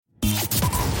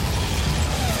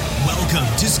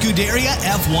Welcome to Scuderia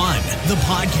F1, the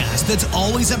podcast that's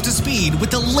always up to speed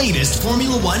with the latest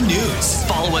Formula One news.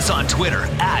 Follow us on Twitter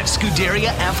at Scuderia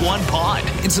F1 Pod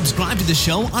and subscribe to the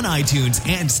show on iTunes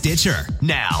and Stitcher.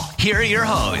 Now, here are your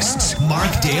hosts,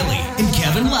 Mark Daly and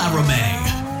Kevin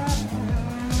Laramie.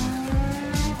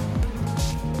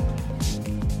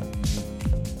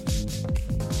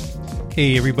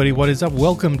 Hey everybody, what is up?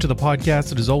 Welcome to the podcast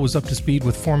that is always up to speed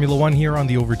with Formula One here on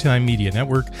the Overtime Media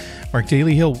Network. Mark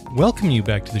Daly here, welcome you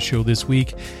back to the show this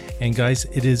week. And guys,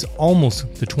 it is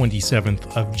almost the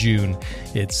 27th of June.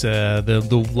 It's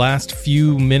the last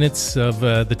few minutes of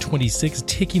the 26th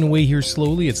ticking away here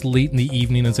slowly. It's late in the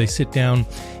evening as I sit down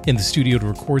in the studio to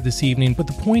record this evening. But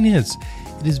the point is,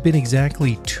 it has been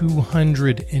exactly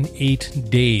 208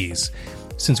 days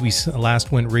since we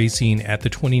last went racing at the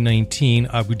 2019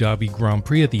 Abu Dhabi Grand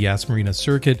Prix at the Yas Marina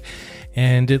circuit,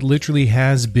 and it literally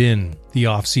has been the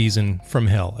off-season from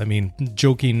hell. I mean,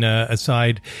 joking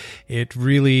aside, it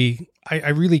really... I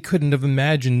really couldn't have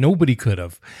imagined, nobody could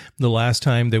have, the last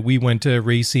time that we went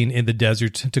racing in the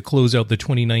desert to close out the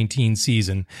 2019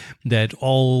 season, that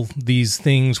all these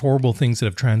things, horrible things that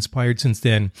have transpired since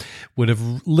then would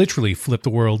have literally flipped the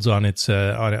world on its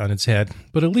head.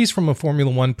 But at least from a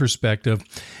Formula One perspective,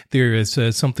 there is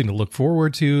something to look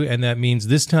forward to, and that means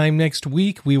this time next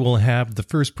week we will have the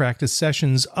first practice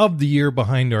sessions of the year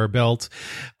behind our belt,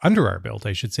 under our belt,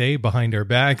 I should say, behind our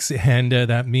backs, and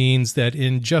that means that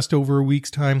in just over a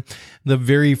week's time, the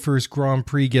very first Grand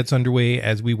Prix gets underway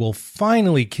as we will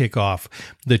finally kick off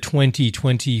the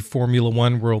 2020 Formula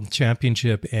One World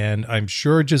Championship. And I'm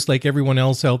sure, just like everyone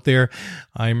else out there,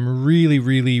 I'm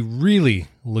really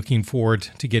looking forward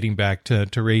to getting back to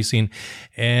racing.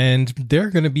 And there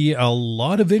are going to be a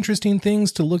lot of interesting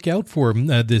things to look out for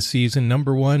this season.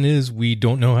 Number one is we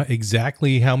don't know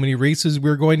exactly how many races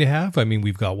we're going to have. I mean,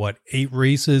 we've got, 8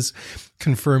 races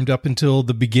confirmed up until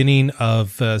the beginning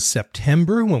of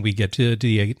September when we get to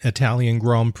the Italian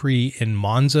Grand Prix in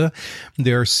Monza.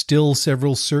 There are still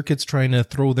several circuits trying to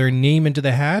throw their name into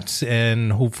the hat,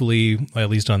 and hopefully, at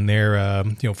least on their,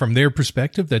 from their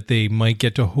perspective, that they might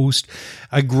get to host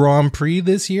a Grand Prix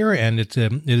this year, and it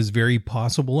is very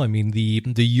possible. I mean, the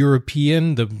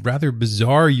rather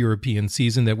bizarre European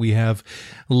season that we have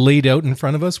laid out in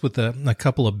front of us with a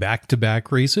couple of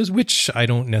back-to-back races, which I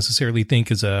don't necessarily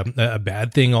think is a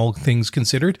bad thing, all things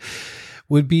considered,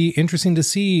 would be interesting to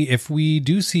see if we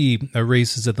do see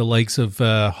races at the likes of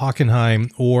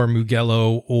Hockenheim or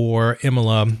Mugello or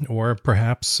Imola or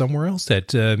perhaps somewhere else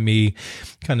that may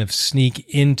kind of sneak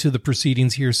into the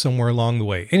proceedings here somewhere along the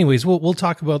way. Anyways, we'll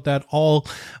talk about that all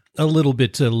a little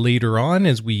bit later on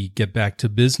as we get back to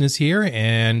business here.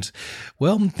 And,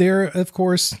 well,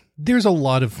 there's a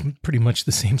lot of pretty much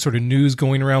the same sort of news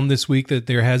going around this week that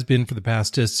there has been for the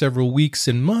past several weeks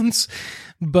and months.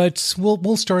 But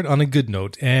we'll start on a good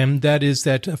note, and that is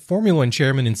that Formula One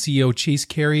chairman and CEO Chase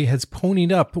Carey has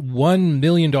ponied up $1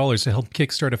 million to help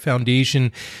kickstart a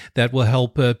foundation that will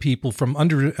help people from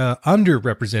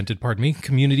underrepresented,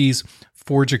 communities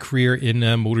forge a career in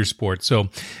motorsport. So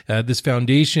this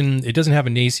foundation, it doesn't have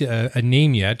a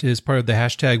name yet. It is part of the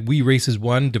hashtag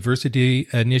WeRaces1 diversity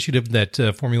initiative that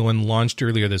Formula One launched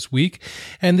earlier this week.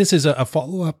 And this is a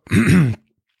follow-up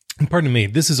Pardon me,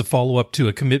 this is a follow-up to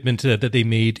a commitment that they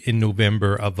made in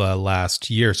November of last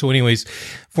year. So anyways,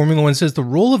 Formula One says the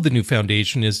role of the new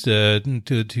foundation is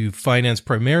to finance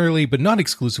primarily, but not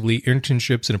exclusively,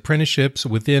 internships and apprenticeships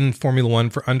within Formula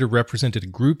One for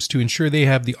underrepresented groups to ensure they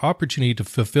have the opportunity to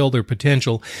fulfill their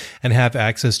potential and have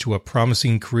access to a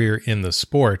promising career in the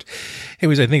sport.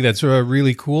 Anyways, I think that's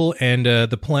really cool. And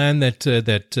the plan that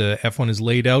F1 has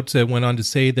laid out went on to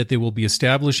say that they will be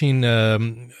establishing,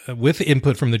 with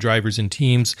input from the drivers and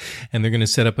teams, and they're going to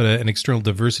set up an external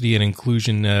diversity and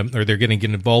inclusion, or they're going to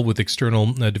get involved with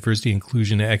external diversity and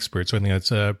inclusion experts. So I think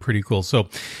that's pretty cool. So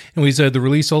anyways, the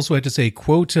release also had to say,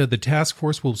 quote, the task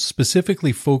force will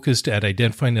specifically focus at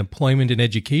identifying employment and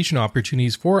education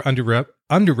opportunities for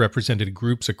underrepresented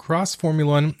groups across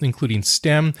Formula One, including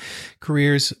STEM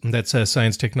careers, that's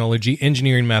science, technology,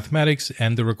 engineering, mathematics,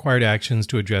 and the required actions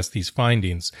to address these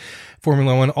findings.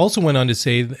 Formula One also went on to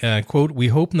say, quote, we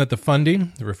hope that the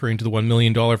funding, referring to the $1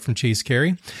 million from Chase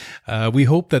Carey, we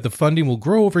hope that the funding will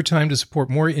grow over time to support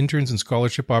more interns and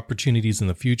scholarship opportunities in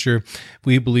the future.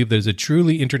 We believe that as a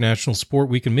truly international sport,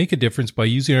 we can make a difference by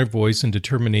using our voice and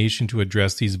determination to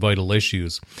address these vital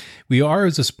issues. We are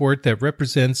as a sport that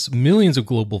represents millions of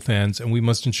global fans, and we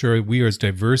must ensure we are as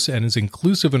diverse and as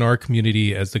inclusive in our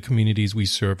community as the communities we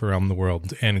serve around the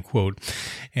world, end quote.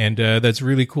 And that's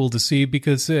really cool to see,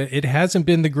 because it hasn't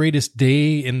been the greatest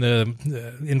day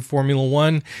in Formula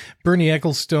One. Bernie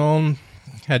Ecclestone,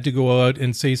 had to go out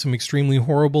and say some extremely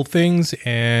horrible things.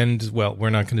 And, well, we're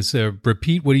not going to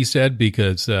repeat what he said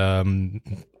because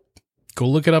go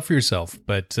look it up for yourself.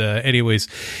 But anyways,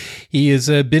 he has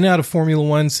been out of Formula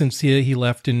One since he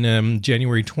left in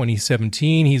January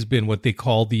 2017. He's been what they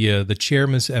call the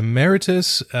chairman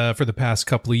emeritus for the past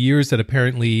couple of years. That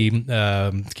apparently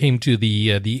came to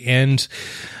the end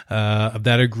of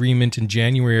that agreement in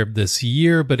January of this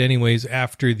year. But anyways,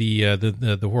 after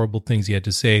the horrible things he had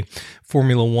to say,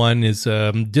 Formula One is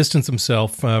distanced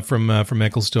himself from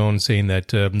Ecclestone, saying that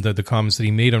the comments that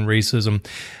he made on racism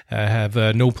have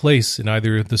no place in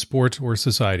either the sport or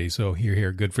society. So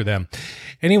here, good for them.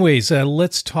 Anyways,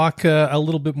 let's talk a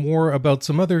little bit more about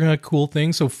some other cool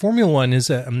things. So Formula One has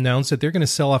announced that they're going to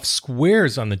sell off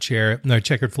squares on the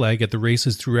checkered flag at the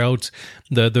races throughout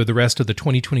the rest of the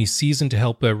 2020 season to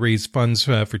help raise funds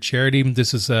for charity.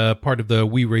 This is part of the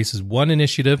We Races One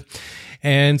initiative.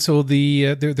 And so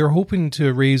they're hoping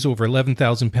to raise over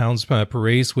 £11,000 per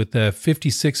race, with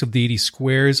 56 of the 80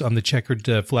 squares on the checkered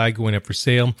flag going up for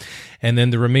sale. And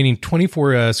then the remaining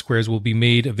 24 squares will be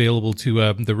made available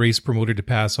to the race promoter to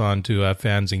pass on to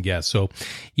fans and guests. So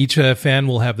each fan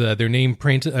will have their name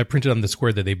printed on the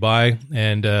square that they buy,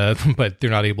 and but they're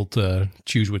not able to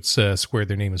choose which square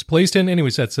their name is placed in.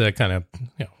 Anyways, that's kind of,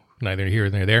 neither here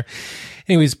nor there.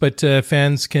 Anyways, but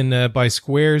fans can buy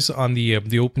squares on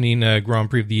the opening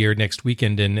Grand Prix of the year next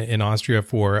weekend in Austria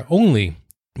for only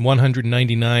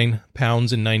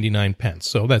 £199.99.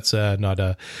 So that's not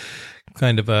a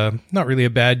kind of not really a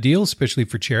bad deal, especially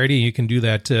for charity. You can do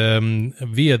that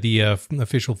via the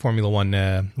official Formula One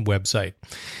website.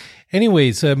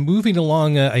 Anyways, moving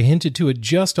along, I hinted to it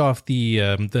just off the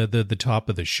top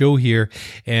of the show here,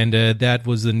 and that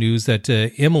was the news that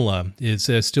Imola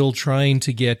is still trying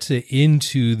to get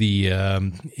into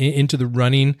the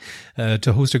running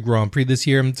to host a Grand Prix this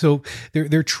year. So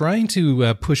they're trying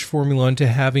to push Formula One to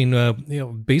having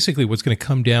basically what's going to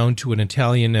come down to an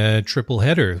Italian triple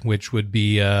header, which would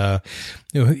be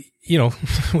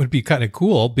would be kind of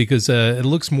cool, because it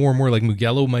looks more and more like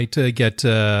Mugello might get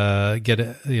a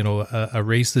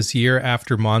race this year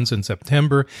after Monza in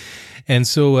September. And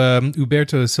so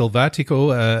Uberto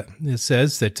Selvatico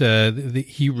says that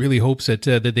he really hopes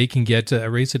that they can get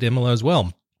a race at Imola as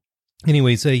well.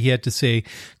 Anyways, he had to say,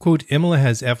 quote, "Imola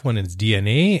has F1 in its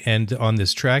DNA, and on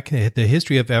this track, the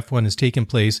history of F1 has taken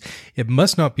place. It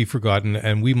must not be forgotten,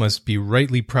 and we must be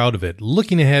rightly proud of it.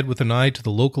 Looking ahead with an eye to the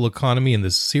local economy in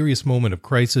this serious moment of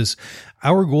crisis,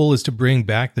 our goal is to bring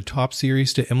back the top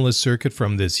series to Imola's circuit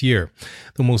from this year.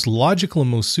 The most logical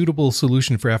and most suitable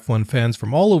solution for F1 fans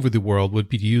from all over the world would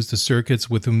be to use the circuits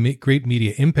with a great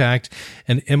media impact,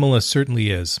 and Imola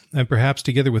certainly is, and perhaps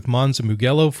together with Monza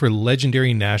Mugello for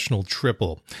legendary national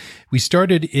triple. We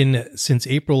started since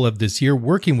April of this year,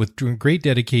 working with great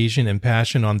dedication and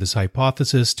passion on this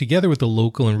hypothesis, together with the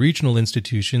local and regional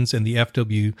institutions and the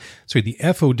FOWC,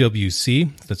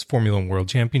 that's Formula One World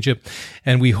Championship,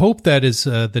 and we hope that as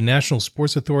the National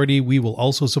Sports Authority, we will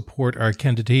also support our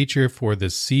candidature for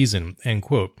this season," end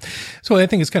quote. So I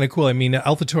think it's kind of cool. I mean,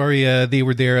 AlphaTauri, they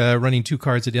were there running two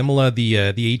cars at Imola, the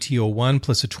AT01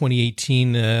 plus a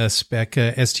 2018 spec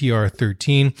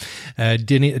STR13.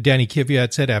 Danny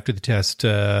Kvyat said after the test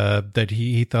that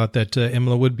he thought that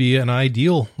Imola would be an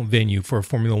ideal venue for a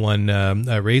Formula One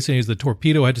race. And here's the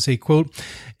Torpedo had to say, quote,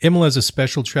 "Imola is a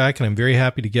special track, and I'm very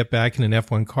happy to get back in an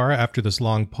F1 car after this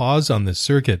long pause on this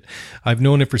circuit. I've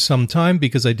known it for some time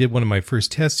because I did one of my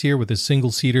first tests here with a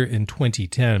single-seater in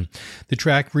 2010. The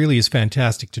track really is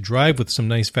fantastic to drive with some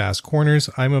nice fast corners.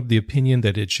 I'm of the opinion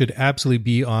that it should absolutely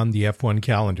be on the F1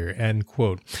 calendar," end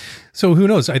quote. So who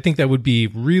knows? I think that would be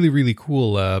really, really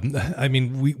cool. I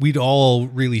mean, we'd all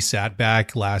really sat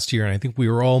back last year, and I think we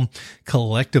were all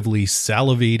collectively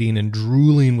salivating and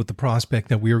drooling with the prospect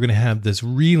that we were going to have this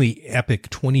really epic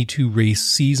 22 race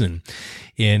season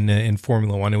in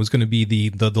Formula One. It was going to be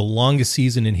the longest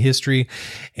season in history.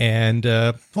 And,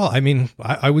 well, I mean,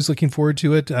 I was looking forward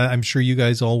to it. I'm sure you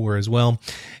guys all were as well.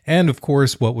 And of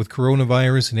course, what with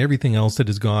coronavirus and everything else that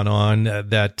has gone on,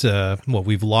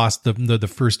 we've lost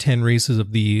the first 10 races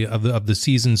of the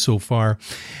season so far.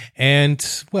 And,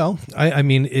 well, I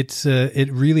mean, it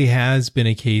really has been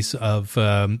a case of,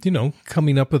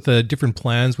 coming up with different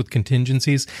plans with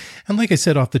contingencies. And like I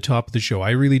said off the top of the show,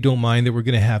 I really don't mind that we're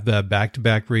going to have back-to-back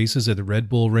back-to-back races at the Red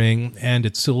Bull Ring and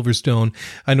at Silverstone.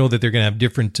 I know that they're going to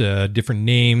have different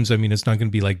names. I mean, it's not going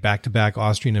to be like back-to-back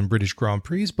Austrian and British Grand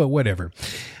Prix, but whatever.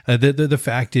 The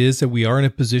fact is that we are in a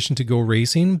position to go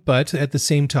racing, but at the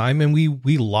same time, and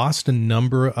we lost a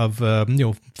number of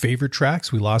favorite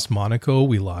tracks. We lost Monaco,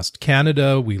 we lost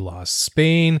Canada, we lost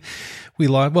Spain, we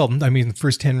lost the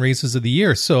first 10 races of the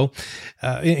year. So,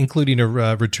 including a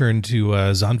return to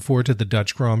Zandvoort at the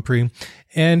Dutch Grand Prix.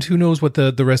 And who knows what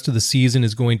the rest of the season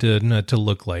is going to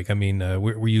look like. I mean,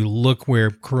 where you look where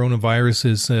coronavirus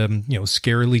is,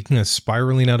 scarily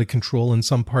spiraling out of control in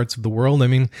some parts of the world. I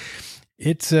mean,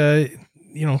 it's,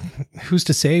 who's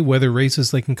to say whether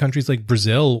races like in countries like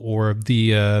Brazil or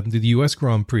the U.S.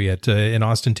 Grand Prix in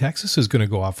Austin, Texas is going to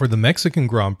go off, or the Mexican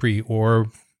Grand Prix, or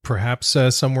perhaps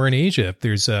somewhere in Asia if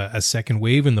there's a second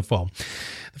wave in the fall.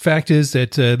 The fact is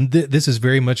that this is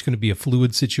very much going to be a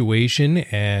fluid situation,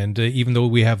 and even though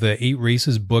we have 8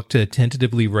 races booked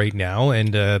tentatively right now,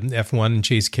 and F1 and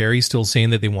Chase Carey still saying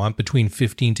that they want between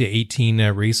 15 to 18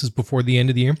 races before the end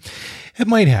of the year, it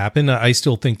might happen. I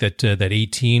still think that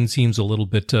 18 seems a little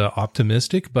bit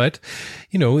optimistic, but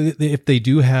if they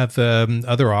do have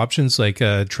other options like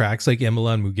tracks like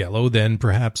Imola and Mugello, then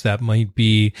perhaps that might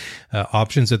be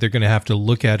options that they're going to have to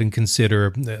look at and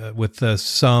consider with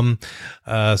some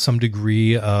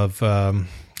degree of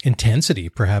intensity,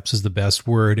 perhaps is the best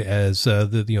word, as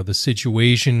the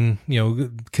situation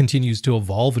continues to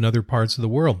evolve in other parts of the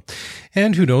world.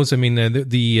 And who knows? I mean,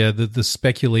 the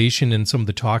speculation and some of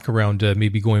the talk around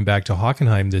maybe going back to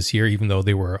Hockenheim this year, even though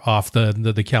they were off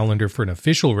the calendar for an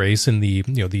official race in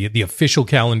the official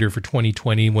calendar for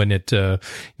 2020 when it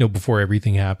before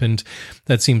everything happened,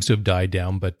 that seems to have died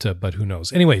down. But who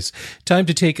knows? Anyways, time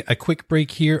to take a quick break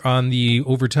here on the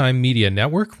Overtime Media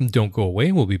Network. Don't go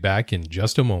away. We'll be back in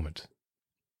just a moment.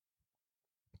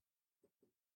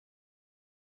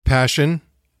 Passion,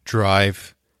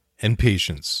 drive, and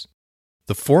patience.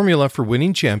 The formula for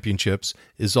winning championships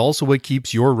is also what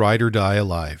keeps your ride or die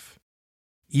alive.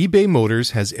 eBay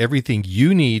Motors has everything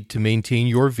you need to maintain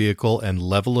your vehicle and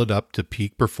level it up to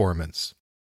peak performance.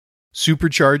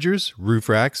 Superchargers, roof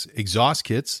racks, exhaust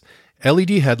kits, LED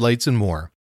headlights, and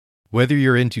more. Whether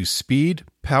you're into speed,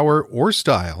 power, or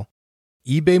style,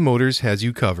 eBay Motors has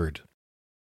you covered.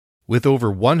 With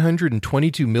over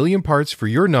 122 million parts for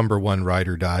your number one ride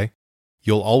or die,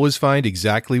 you'll always find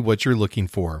exactly what you're looking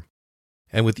for.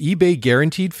 And with eBay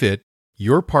Guaranteed Fit,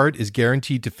 your part is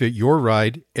guaranteed to fit your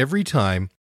ride every time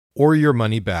or your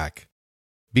money back.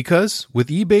 Because with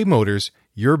eBay Motors,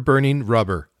 you're burning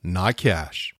rubber, not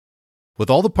cash. With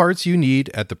all the parts you need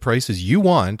at the prices you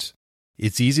want,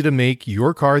 it's easy to make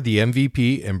your car the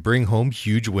MVP and bring home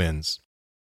huge wins.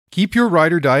 Keep your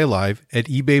ride or die alive at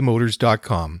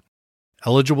ebaymotors.com.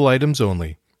 Eligible items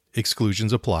only.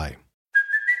 Exclusions apply.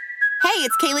 Hey,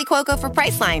 it's Kaylee Cuoco for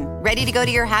Priceline. Ready to go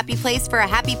to your happy place for a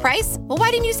happy price? Well, why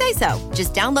didn't you say so?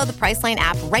 Just download the Priceline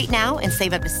app right now and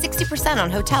save up to 60% on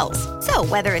hotels. So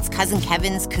whether it's Cousin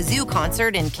Kevin's Kazoo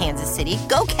Concert in Kansas City,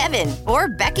 go Kevin, or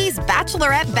Becky's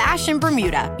Bachelorette Bash in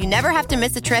Bermuda, you never have to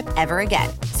miss a trip ever again.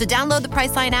 So download the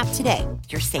Priceline app today.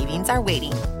 Your savings are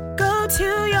waiting. Go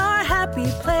to your happy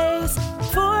place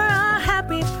for a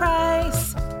happy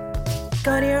price.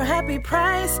 Go to your happy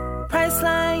price,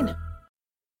 Priceline.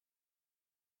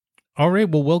 All right,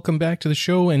 well, welcome back to the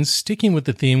show, and sticking with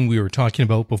the theme we were talking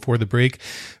about before the break,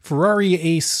 Ferrari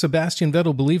ace Sebastian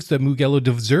Vettel believes that Mugello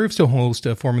deserves to host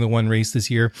a Formula One race this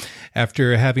year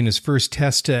after having his first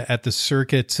test at the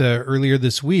circuit earlier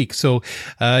this week. So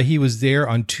he was there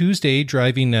on Tuesday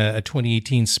driving a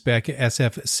 2018 spec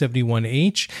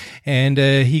SF71H, and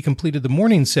he completed the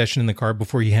morning session in the car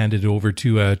before he handed it over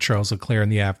to Charles Leclerc in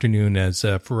the afternoon as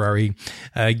Ferrari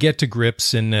get to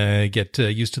grips and get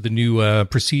used to the new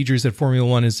procedures that Formula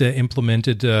One has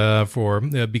implemented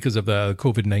because of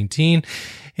COVID-19.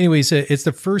 Anyways, it's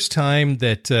the first time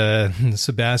that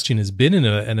Sebastian has been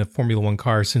in a Formula One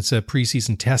car since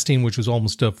preseason testing, which was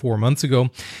almost 4 months ago.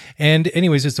 And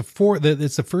anyways, it's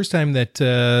the first time that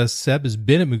Seb has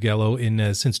been at Mugello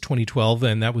since 2012,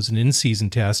 and that was an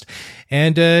in-season test.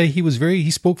 And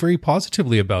he spoke very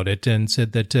positively about it and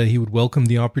said that he would welcome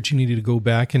the opportunity to go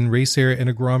back and race there in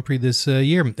a Grand Prix this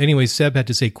year. Anyways, Seb had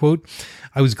to say, quote,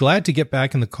 "I was glad to get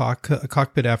back in the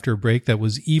cockpit after a break that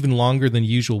was even longer than the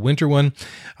usual winter one.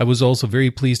 I was also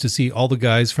very pleased to see all the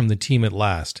guys from the team at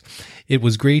last. it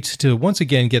was great to once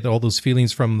again get all those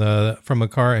feelings from a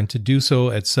car and to do so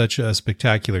at such a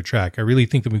spectacular track. I really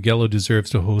think that Mugello deserves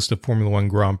to host a Formula One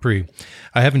Grand Prix.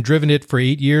 I haven't driven it for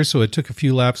 8 years, so it took a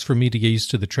few laps for me to get used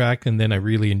to the track, and then I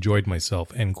really enjoyed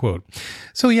myself, end quote.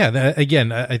 So yeah,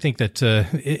 again, I think that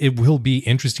it will be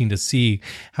interesting to see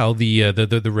how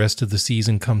the rest of the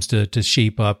season comes to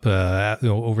shape up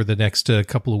over the next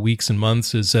couple of weeks and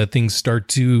months as things start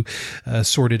to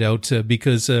sort it out,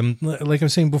 because like I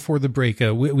was saying before the break,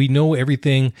 we know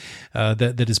everything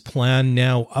that is planned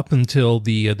now up until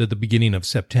the beginning of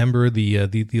September.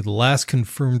 The last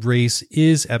confirmed race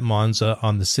is at Monza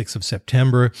on the 6th of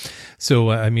September. So,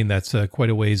 I mean, that's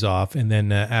quite a ways off. And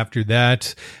then after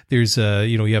that, there's,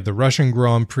 you have the Russian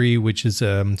Grand Prix, which is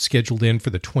scheduled in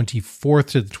for the 24th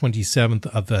to the 27th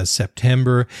of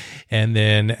September. And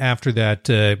then after that,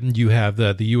 you have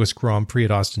the U.S. Grand Prix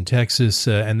at Austin, Texas,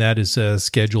 and that is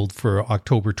scheduled for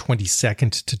October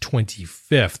 22nd to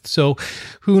 25th. So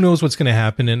who knows what's going to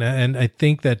happen. And I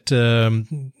think that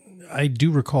I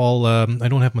do recall, I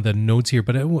don't have the notes here,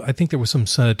 but I think there was some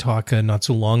talk not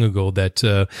so long ago that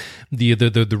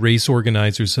the race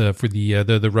organizers for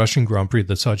the Russian Grand Prix,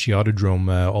 the Sochi Autodrome,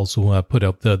 also put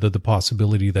up the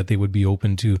possibility that they would be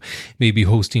open to maybe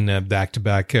hosting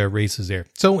back-to-back races there.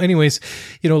 So anyways,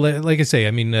 like I say,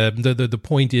 I mean, the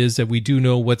point is that we do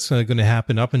know what's going to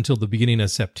happen up until the beginning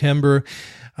of September.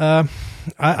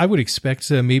 I would expect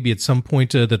maybe at some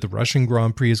point that the Russian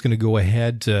Grand Prix is going to go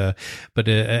ahead. But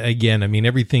again, I mean,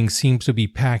 everything seems to be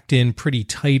packed in pretty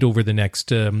tight over the next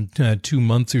 2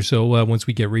 months or so once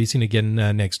we get racing again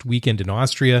next weekend in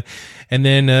Austria. And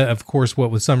then, of course,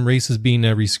 what with some races being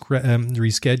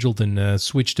rescheduled and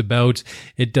switched about,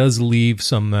 it does leave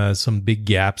some big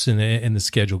gaps in the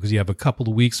schedule, because you have a couple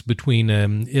of weeks between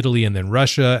Italy and then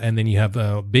Russia, and then you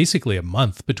have basically a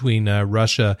month between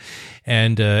Russia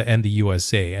and the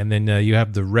USA, and then you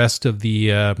have the rest of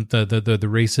the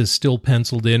races still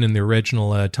penciled in the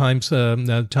original time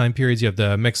periods. You have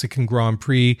the Mexican Grand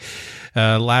Prix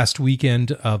last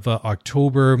weekend of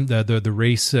October. The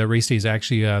race day is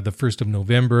actually the 1st of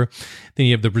November. Then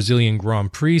you have the Brazilian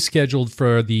Grand Prix scheduled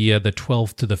for the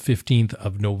 12th to the 15th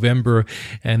of November,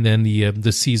 and then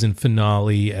the season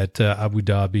finale at Abu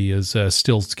Dhabi is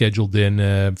still scheduled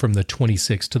in from the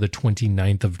 26th to the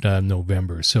 29th of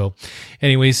November. So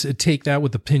anyways, take that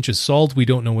with a pinch of salt. We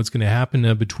don't know what's going to happen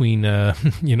between now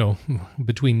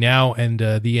and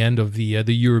the end of the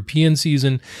European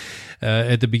season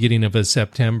at the beginning of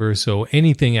September. So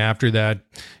anything after that,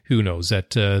 who knows?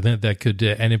 That could,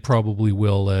 and it probably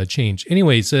will change.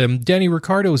 Anyways, Danny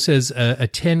Ricciardo says a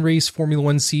 10-race Formula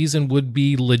One season would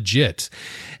be legit.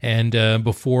 And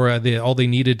before all they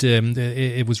needed,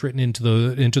 it was written into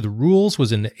the rules,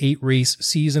 was an 8-race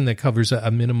season that covers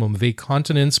a minimum of 8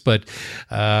 continents. But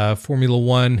Formula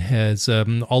One has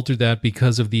altered that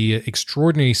because of the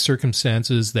extraordinary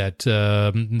circumstances that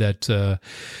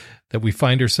we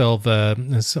find ourselves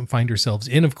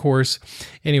in, of course.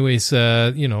 Anyways,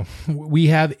 we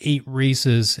have 8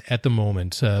 races at the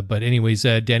moment. But anyways,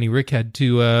 Danny Rick had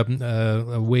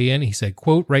to weigh in. He said,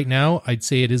 quote, "Right now, I'd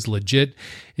say it is legit.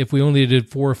 If we only did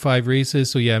 4 or 5 races,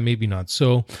 so yeah, maybe not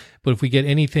so. But if we get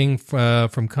anything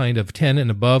from kind of 10 and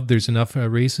above, there's enough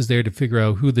races there to figure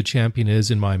out who the champion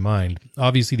is in my mind.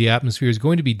 Obviously, the atmosphere is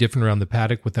going to be different around the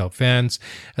paddock without fans,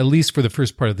 at least for the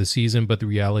first part of the season, but the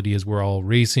reality is we're all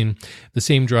racing. The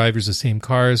same drivers, the same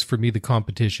cars. For me, the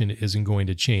competition isn't going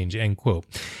to change," end quote.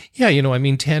 Yeah, I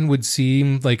mean, 10 would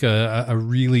seem like a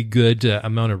really good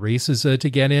amount of races to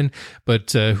get in,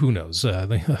 but who knows?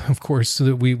 Of course,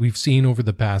 we've seen over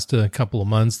the past couple of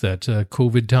months that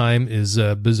COVID time is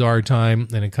bizarre time,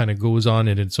 and it kind of goes on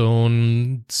in its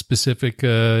own specific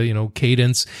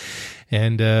cadence,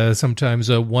 and sometimes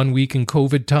 1 week in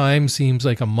COVID time seems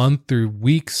like a month or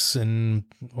weeks,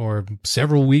 or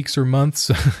several weeks or months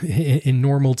in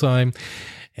normal time.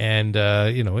 And,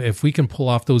 if we can pull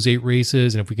off those 8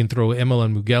 races, and if we can throw Imola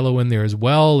and Mugello in there as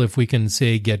well, if we can,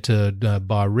 say, get to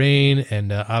Bahrain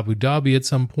and Abu Dhabi at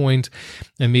some point,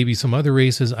 and maybe some other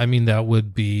races, I mean, that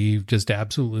would be just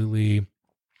absolutely,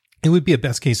 it would be a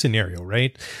best case scenario,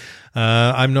 right?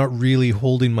 I'm not really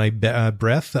holding my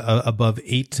breath above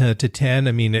 8 to 10.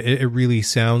 I mean, it really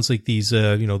sounds like these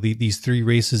 3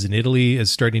 races in Italy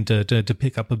is starting to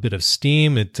pick up a bit of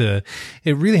steam. It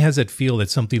really has that feel that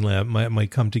something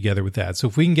might come together with that. So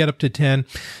if we can get up to 10,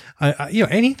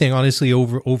 anything honestly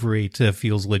over 8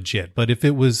 feels legit. But if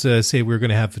it was, say, we're going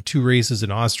to have 2 races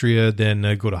in Austria, then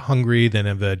go to Hungary, then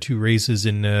have 2 races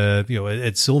in, at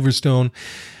Silverstone,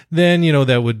 then,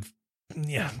 that would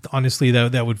yeah, honestly,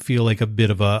 that would feel like a bit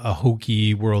of a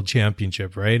hokey world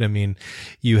championship, right? I mean,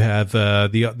 you have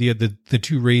the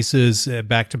two races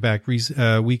back to back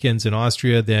weekends in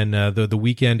Austria. Then the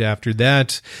weekend after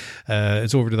that,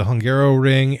 it's over to the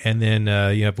Hungaroring, and then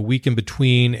you have a week in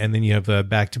between, and then you have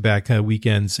back to back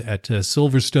weekends at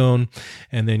Silverstone,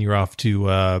 and then you're off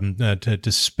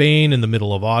to Spain in the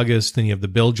middle of August. Then you have the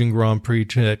Belgian Grand Prix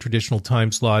traditional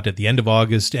time slot at the end of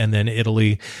August, and then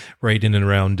Italy right in and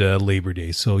around Labor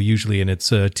Day. So usually in its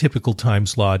typical time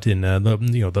slot in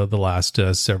the last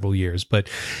several years. But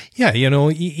yeah,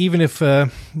 even if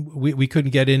we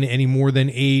couldn't get in any more than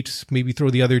 8, maybe throw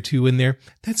the other 2 in there,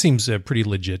 that seems pretty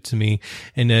legit to me.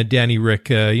 And Danny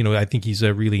Rick, I think he's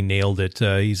really nailed it.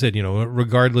 He said,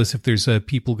 regardless if there's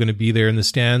people going to be there in the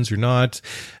stands or not,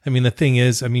 I mean, the thing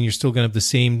is, you're still going to have the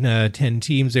same 10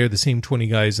 teams there, the same 20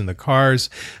 guys in the cars.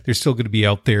 They're still going to be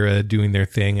out there doing their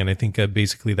thing. And I think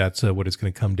basically that's what it's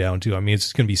going to come down to.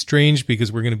 It's going to be strange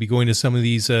because we're going to be going to some of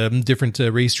these different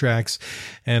racetracks.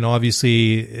 And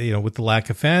obviously, with the lack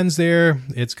of fans there,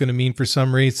 it's going to mean for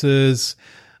some races,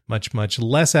 much, much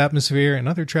less atmosphere, and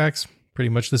other tracks, pretty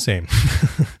much the same.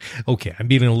 Okay, I'm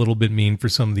being a little bit mean for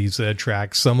some of these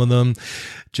tracks. Some of them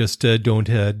just don't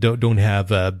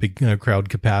have big crowd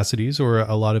capacities or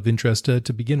a lot of interest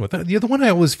to begin with. The other one I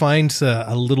always find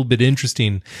a little bit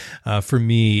interesting for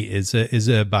me is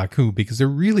Baku, because there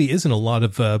really isn't a lot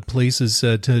of places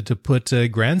to put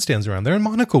grandstands around there, in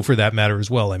Monaco for that matter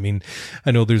as well.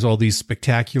 I know there's all these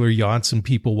spectacular yachts and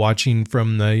people watching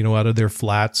from out of their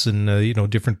flats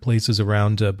and different places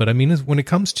around. But when it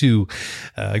comes to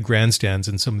grandstands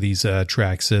in some of these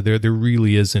tracks, there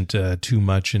really isn't too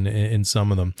much in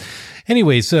some of them.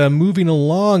 Anyways, moving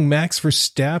along, Max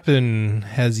Verstappen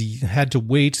has had to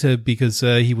wait because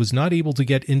he was not able to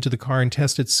get into the car and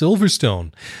test at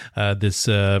Silverstone this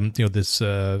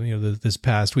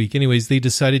past week. Anyways, they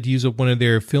decided to use up one of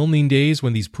their filming days,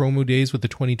 one of these promo days with the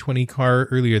 2020 car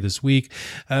earlier this week,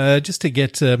 just to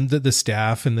get the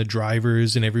staff and the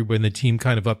drivers and everybody in the team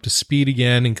kind of up to speed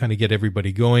again and kind of get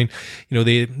everybody going.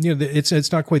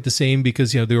 It's not quite the same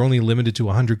because they're only limited to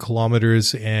 100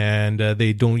 kilometers and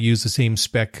they don't use the same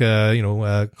spec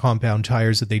compound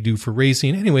tires that they do for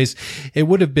racing. Anyways, it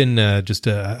would have been just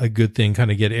a good thing,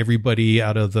 kind of get everybody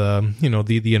out of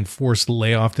the enforced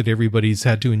layoff that everybody's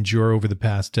had to endure over the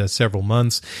past several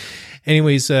months.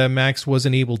 Anyways, Max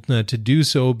wasn't able to do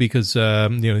so because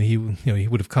he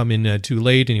would have come in too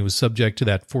late, and he was subject to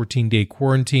that 14-day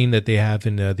quarantine that they have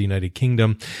in the United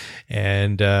Kingdom,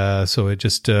 and so it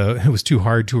just it was too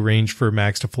hard to arrange for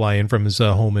Max to fly in from his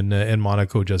home in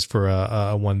Monaco just for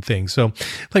one thing. So,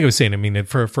 like I was saying,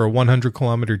 for a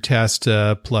 100-kilometer test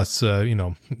plus,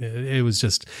 it was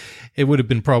just, it would have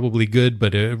been probably good,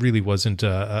 but it really wasn't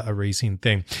a racing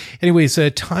thing. Anyways,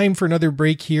 time for another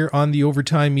break here on the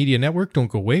Overtime Media Network.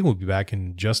 Don't go away. We'll be back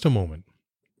in just a moment.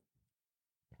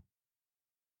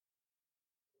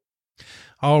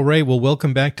 All right. Well,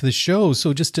 welcome back to the show.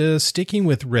 So just sticking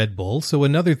with Red Bull. So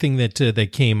another thing that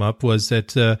came up was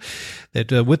that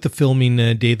with the filming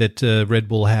day that Red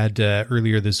Bull had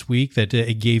earlier this week, that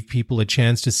it gave people a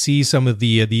chance to see some of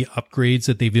the upgrades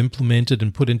that they've implemented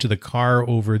and put into the car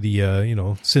over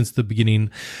the since the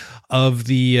beginning of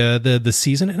the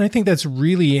season. And I think that's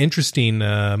really interesting,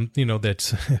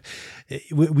 that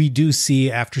we do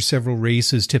see after several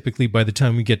races, typically by the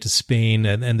time we get to Spain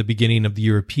and the beginning of the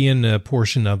European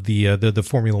portion of the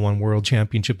Formula One World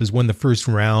Championship is when the first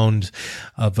round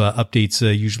of updates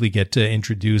usually get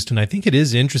introduced. And I think it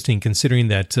is interesting considering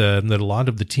that a lot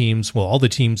of the teams, all the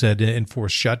teams had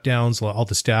enforced shutdowns, all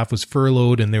the staff was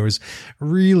furloughed, and there was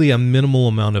really a minimal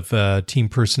amount of team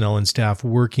personnel and staff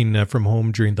working from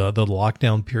home during the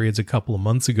lockdown periods a couple of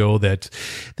months ago, that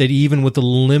even with the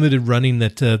limited running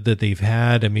that they've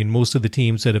had, most of the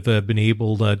teams that have been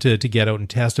able to get out and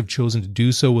test have chosen to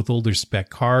do so with older spec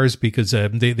cars because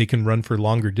they can run for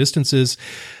longer distances.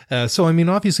 So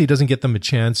obviously it doesn't get them a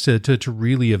chance to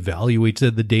really evaluate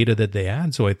the data that they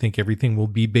had. So I think everything will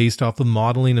be based off of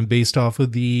modeling and based off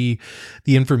of the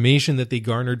information that they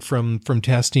garnered from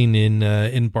testing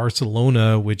in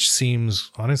Barcelona, which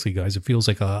seems, honestly, guys, it feels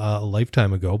like a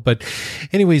lifetime ago. But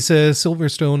anyways,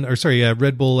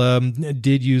 Red Bull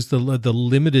did use the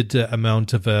limited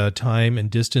amount of time and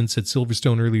distance at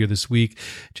Silverstone earlier this week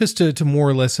just to more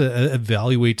or less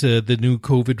evaluate the new new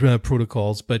COVID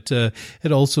protocols, but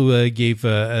it also gave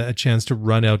a chance to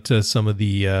run out some of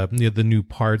the new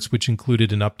parts, which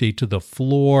included an update to the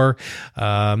floor.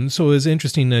 So it was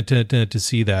interesting to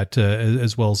see that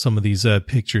as well as some of these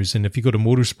pictures. And if you go to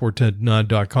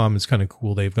motorsport.com, it's kind of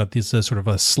cool. They've got this sort of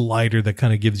a slider that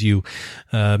kind of gives you,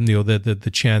 the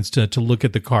chance to look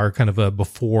at the car kind of a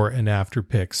before and after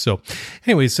pics. So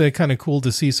anyways, kind of cool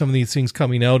to see some of these things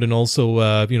coming out, and also,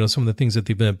 some of the things that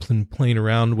they've been playing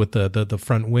around with the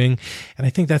front wing. And I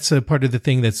think that's part of the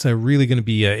thing that's really going to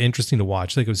be interesting to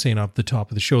watch. Like I was saying off the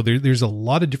top of the show, there's a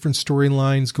lot of different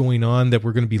storylines going on that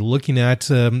we're going to be looking at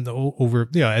over,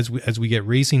 as we get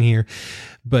racing here.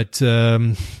 But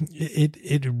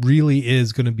it really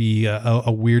is going to be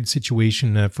a weird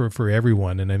situation for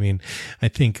everyone. And I mean, I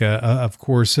think of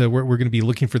course we're going to be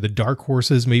looking for the dark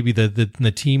horses, maybe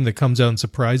the team that comes out and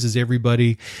surprises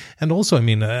everybody. And also, I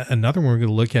mean, another one we're going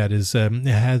to look at is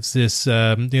has this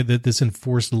this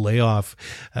enforced layoff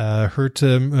hurt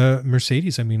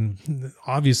Mercedes? I mean,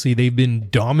 obviously they've been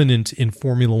dominant in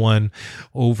Formula One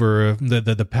over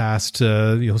the past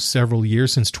several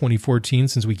years, since 2014,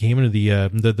 since we came into the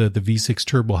V6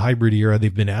 turbo hybrid era.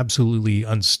 They've been absolutely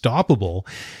unstoppable.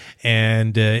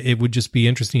 And it would just be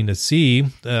interesting to see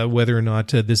whether or not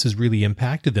this has really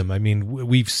impacted them. I mean,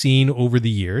 we've seen over the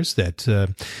years that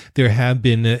there have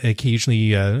been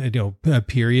occasionally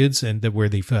periods and where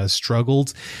they've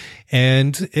struggled,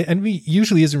 and we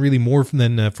usually isn't really more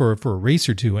than for a race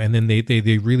or two, and then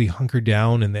they really hunker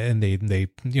down and they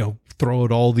throw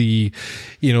out all the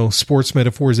sports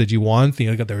metaphors that you want.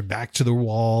 They got their back to the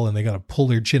wall and they got to pull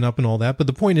their chin up and all that. But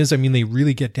the point is, I mean, they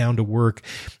really get down to work,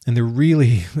 and they're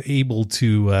really able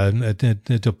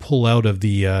to pull out of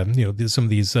the some of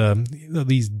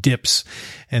these dips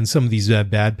and some of these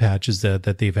bad patches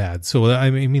that they've had. So I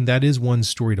mean, that is one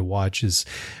story to watch: is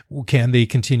can they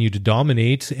continue to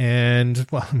dominate? And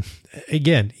well,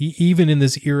 again, even in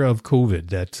this era of COVID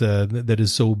that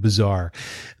is so bizarre,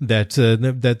 that's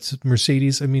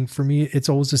Mercedes. I mean, for me, it's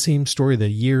always the same story, that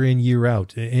year in, year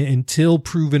out, until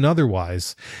proven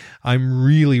otherwise. I'm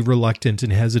really reluctant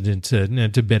and hesitant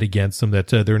to bet against them, that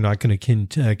they're not going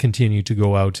to continue to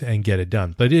go out and get it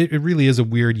done. But it really is a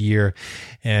weird year.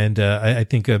 And I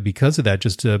think because of that,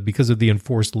 just because of the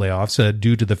enforced layoffs,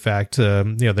 due to the fact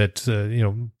that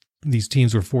these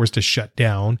teams were forced to shut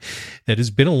down, that has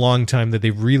been a long time that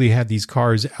they've really had these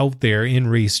cars out there in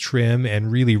race trim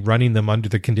and really running them under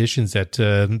the conditions that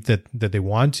they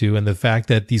want to. And the fact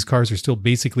that these cars are still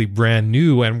basically brand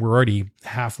new, and we're already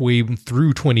halfway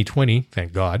through 2020,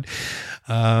 thank God,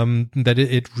 that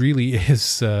it really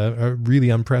is a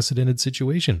really unprecedented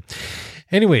situation.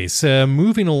 Anyways,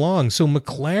 moving along. So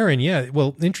McLaren,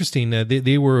 well, interesting.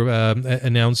 They were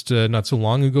announced not so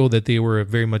long ago that they were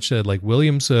very much like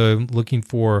Williams, looking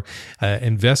for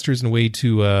investors in a way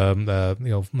to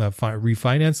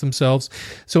refinance themselves.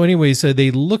 So anyways,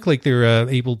 they look like they're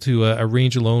able to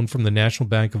arrange a loan from the National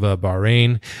Bank of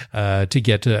Bahrain to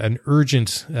get an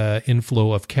urgent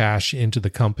inflow of cash into the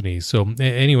company. So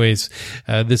anyways,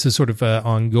 this is sort of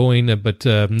ongoing, but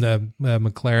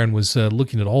McLaren was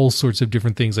looking at all sorts of different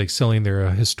things, like selling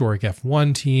their historic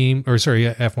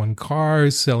F1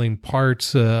 cars, selling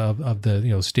parts of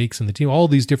the stakes in the team, all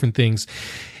these different things.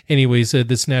 Anyways,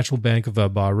 this National Bank of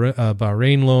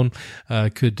Bahrain loan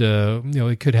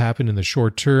it could happen in the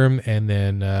short term, and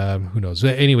then who knows?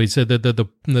 Anyways,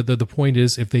 the point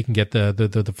is, if they can get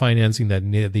the financing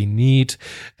that they need,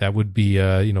 that would be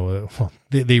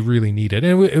they really need it.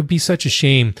 And it would be such a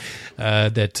shame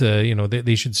that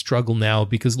they should struggle now,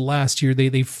 because last year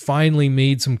they finally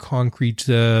made some concrete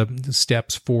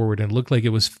steps forward, and it looked like it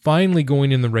was finally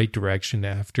going in the right direction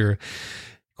after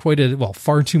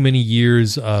far too many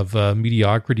years of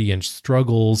mediocrity and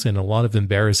struggles and a lot of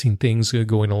embarrassing things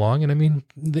going along. And I mean,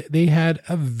 they had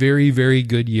a very, very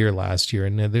good year last year.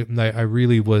 And I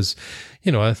really was,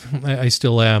 I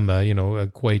still am,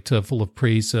 quite full of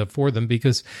praise for them,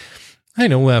 because I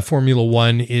know Formula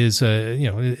One is,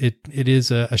 it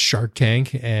is a shark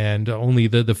tank, and only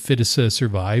the fittest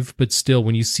survive. But still,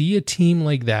 when you see a team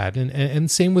like that,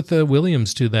 and same with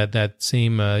Williams to that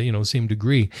same same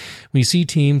degree, when you see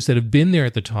teams that have been there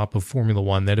at the top of Formula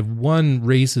One, that have won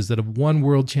races, that have won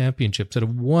world championships, that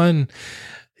have won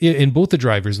in both the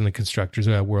drivers and the constructors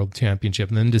world championship,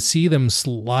 and then to see them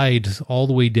slide all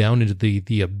the way down into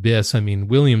the abyss. I mean,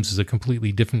 Williams is a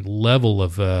completely different level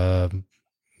of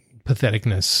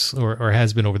patheticness, or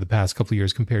has been over the past couple of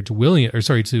years compared to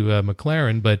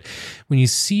McLaren. But when you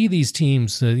see these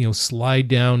teams, slide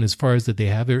down as far as that they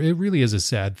have, it really is a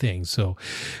sad thing. So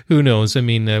who knows? I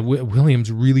mean,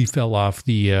 Williams really fell off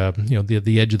the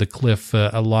edge of the cliff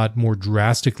a lot more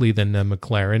drastically than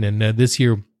McLaren, and this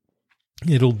year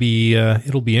it'll be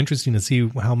interesting to see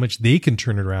how much they can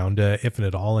turn it around, if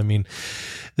at all. I mean,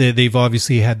 they've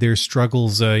obviously had their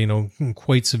struggles,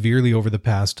 quite severely over the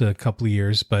past couple of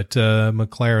years. But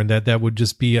McLaren, that would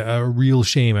just be a real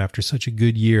shame after such a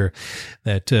good year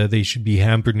that they should be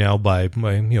hampered now by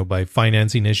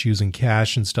financing issues and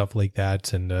cash and stuff like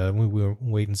that. And we'll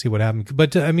wait and see what happens.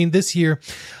 But I mean, this year,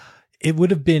 it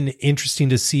would have been interesting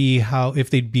to see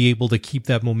if they'd be able to keep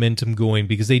that momentum going,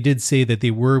 because they did say that they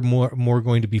were more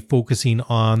going to be focusing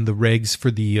on the regs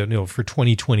for for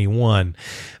 2021.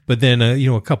 But then,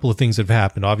 a couple of things have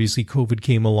happened. Obviously, COVID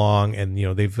came along, and,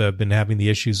 they've been having the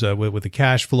issues with the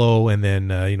cash flow, and then,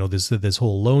 this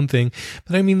whole loan thing.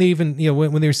 But I mean, they even,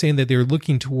 when they're saying that they're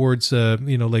looking towards,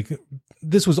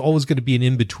 this was always going to be an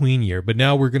in-between year, but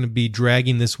now we're going to be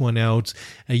dragging this one out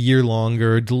a year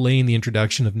longer, delaying the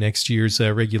introduction of next year's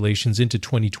regulations into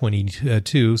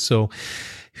 2022. So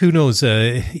who knows?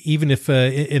 Even if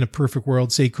in a perfect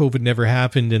world, say COVID never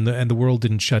happened and the world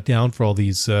didn't shut down for all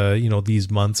these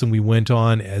these months, and we went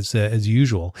on as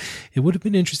usual, it would have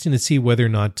been interesting to see whether or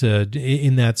not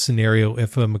in that scenario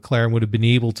if McLaren would have been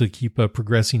able to keep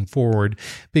progressing forward.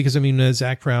 Because I mean,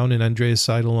 Zach Brown and Andreas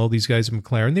Seidel and all these guys at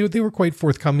McLaren, they were quite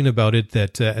forthcoming about it,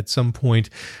 that at some point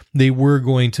they were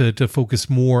going to focus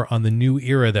more on the new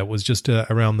era that was just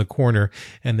around the corner,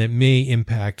 and that may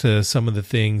impact some of the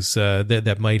things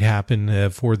that might happen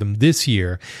for them this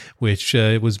year, which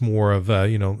it was more of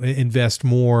invest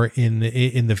more in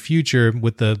the future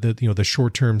with the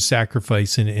short-term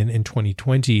sacrifice in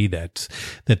 2020 that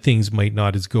things might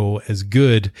not go as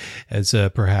good as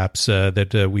perhaps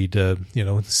that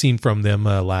we'd seen from them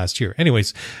last year.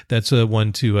 Anyways, that's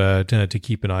one to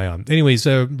keep an eye on. Anyways,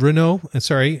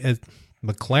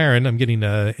 McLaren, I'm getting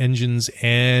engines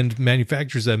and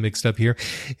manufacturers mixed up here.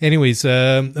 Anyways,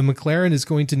 McLaren is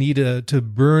going to need to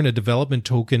burn a development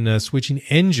token switching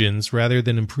engines rather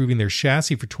than improving their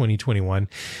chassis for 2021.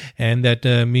 And that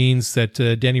means that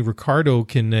Danny Ricciardo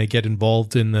can get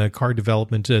involved in car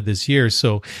development this year.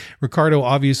 So Ricciardo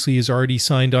obviously is already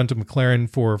signed on to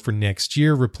McLaren for next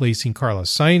year, replacing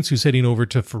Carlos Sainz, who's heading over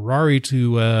to Ferrari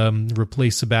to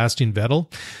replace Sebastian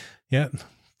Vettel. Yeah.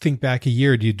 Think back a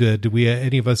year. Do we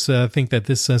any of us think that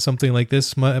this something like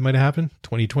this might have happened?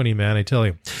 2020, man, I tell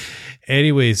you.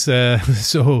 Anyways,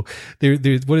 so there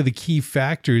one of the key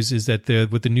factors is that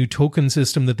with the new token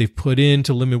system that they've put in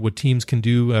to limit what teams can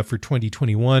do for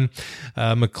 2021,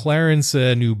 McLaren's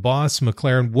new boss,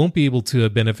 McLaren, won't be able to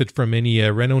benefit from any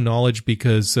Renault knowledge,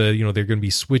 because they're going to be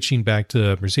switching back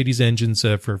to Mercedes engines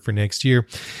for next year.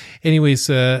 Anyways,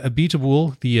 Abita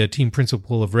Bull, the team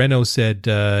principal of Renault, said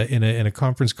in a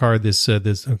conference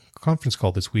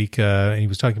call this week, and he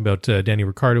was talking about Danny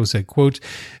Ricciardo, said, quote,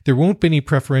 "There won't be any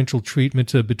preferential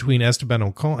treatment between Esteban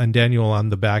Ocon and Daniel on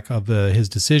the back of his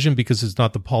decision, because it's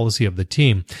not the policy of the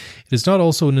team. It is not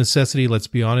also a necessity, let's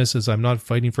be honest, as I'm not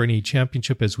fighting for any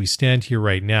championship as we stand here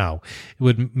right now. It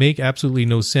would make absolutely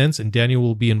no sense, and Daniel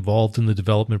will be involved in the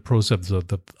development process of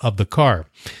the car.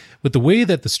 With the way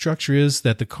that the structure is,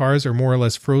 that the cars are more or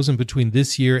less frozen between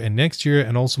this year and next year,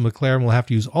 and also McLaren will have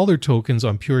to use all their tokens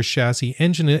on pure chassis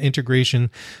engine integration,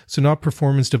 so not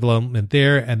performance development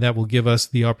there, and that will give us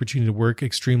the opportunity to work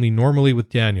extremely normally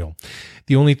with Daniel.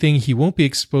 The only thing he won't be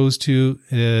exposed to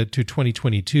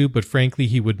 2022, but frankly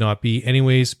he would not be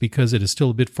anyways, because it is still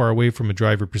a bit far away from a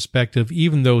driver perspective,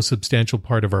 even though a substantial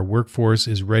part of our workforce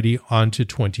is ready onto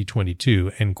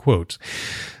 2022, end quote.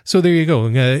 So there you go.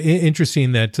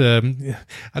 Interesting that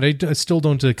I still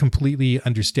don't completely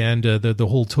understand the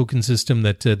whole token system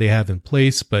that they have in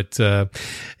place, but I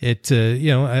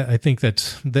think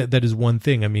that is one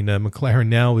thing. I mean, McLaren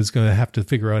now is going to have to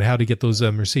figure out how to get those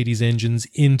Mercedes engines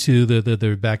into the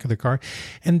back of the car,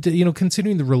 and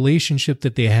considering the relationship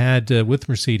that they had with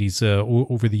Mercedes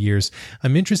over the years,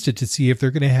 I'm interested to see if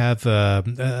they're going to have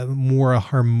more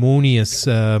harmonious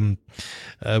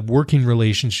working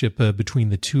relationship between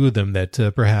the two of them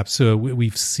that perhaps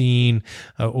we've seen seen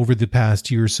over the past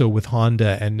year or so with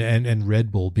Honda and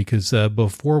Red Bull, because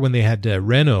before, when they had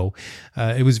Renault,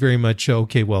 it was very much,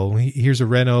 okay, well, here's a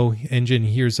Renault engine,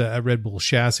 here's a Red Bull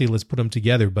chassis, let's put them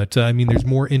together. But I mean, there's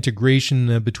more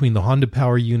integration between the Honda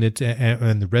power unit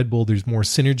and the Red Bull. There's more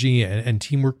synergy and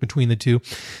teamwork between the two.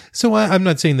 So I'm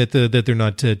not saying that that they're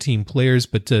not team players,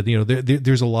 but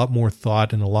there's a lot more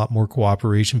thought and a lot more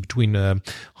cooperation between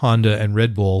Honda and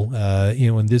Red Bull,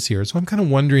 in this year. So I'm kind of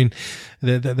wondering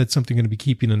that's something going to be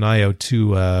keeping an eye out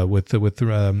too with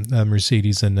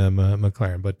Mercedes and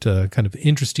McLaren. But kind of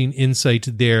interesting insight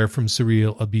there from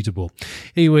Cyril Abiteboul.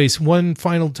 Anyways,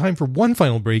 time for one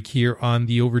final break here on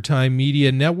the Overtime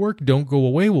Media Network. Don't go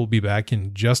away. We'll be back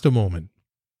in just a moment.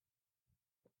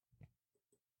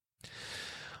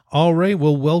 All right,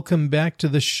 well, welcome back to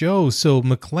the show. So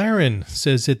McLaren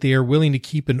says that they are willing to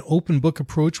keep an open book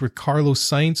approach with Carlos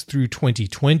Sainz through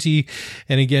 2020.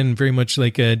 And again, very much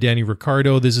like Danny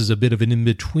Ricciardo, this is a bit of an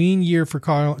in-between year for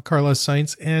Carlos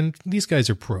Sainz. And these guys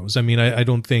are pros. I mean, I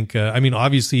don't think,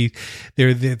 obviously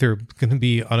they're going to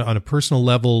be on a personal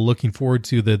level looking forward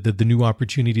to the new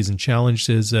opportunities and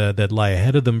challenges that lie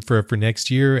ahead of them for next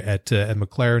year at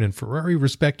McLaren and Ferrari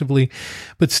respectively.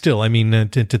 But still, I mean,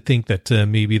 to think that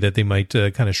maybe that they might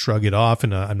kind of shrug it off,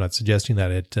 and I'm not suggesting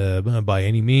that it by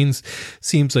any means,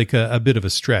 seems like a bit of a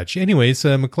stretch. Anyways,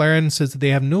 McLaren says that they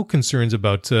have no concerns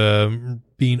about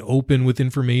being open with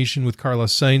information with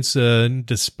Carlos Sainz,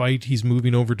 despite he's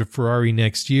moving over to Ferrari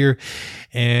next year.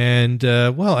 And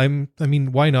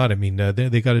why not? I mean,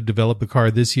 they got to develop a car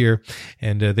this year,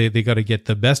 and they got to get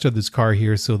the best of this car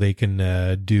here so they can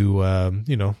do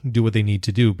what they need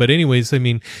to do. But anyways, I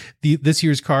mean, this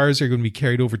year's cars are going to be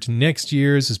carried over to next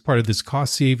year's as part of this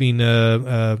cost saving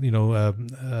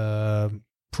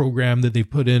program that they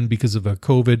put in because of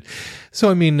COVID. So,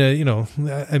 I mean,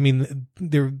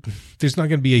 there's not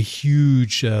going to be a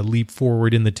huge leap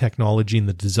forward in the technology and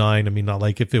the design. I mean, not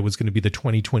like if it was going to be the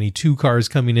 2022 cars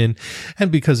coming in.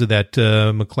 And because of that,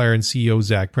 McLaren CEO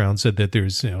Zach Brown said that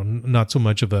there's not so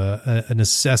much of a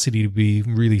necessity to be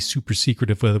really super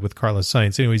secretive with Carlos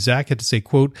Sainz. Anyway, Zach had to say,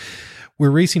 quote, "We're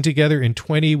racing together in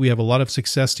 20. We have a lot of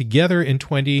success together in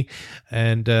 20.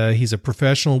 And he's a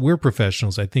professional. We're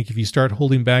professionals. I think if you start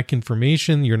holding back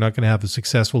information, you're not going to have a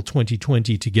successful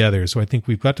 2020 together. So I think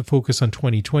we've got to focus on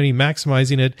 2020,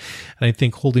 maximizing it. And I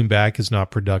think holding back is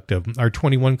not productive. Our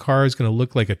 21 car is going to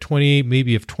look like a 20.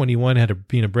 Maybe if 21 had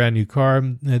been a brand new car,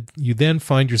 you then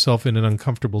find yourself in an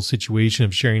uncomfortable situation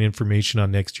of sharing information on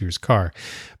next year's car.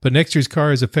 But next year's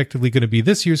car is effectively going to be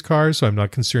this year's car. So I'm not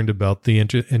concerned about the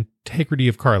integrity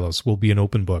of Carlos. Will be an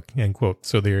open book," end quote.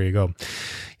 So there you go.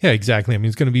 Yeah, exactly. I mean,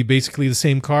 it's going to be basically the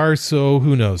same car, so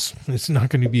who knows? It's not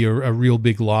going to be a real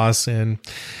big loss. And,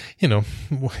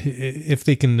 if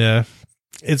they can,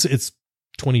 it's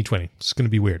 2020. It's going to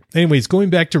be weird. Anyways,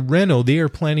 going back to Renault, they are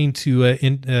planning to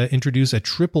introduce a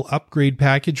triple upgrade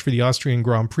package for the Austrian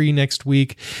Grand Prix next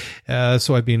week.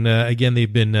 So I've been, again,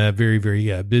 they've been very,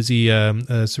 very busy.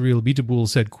 Cyril Abiteboul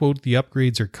said, quote, "The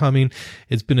upgrades are coming.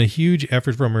 It's been a huge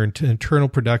effort from our internal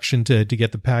production to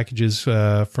get the packages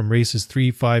from races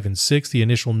 3, 5, and 6. The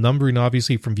initial numbering,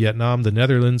 obviously, from Vietnam, the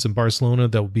Netherlands, and Barcelona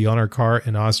that will be on our car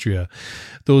in Austria.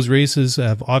 Those races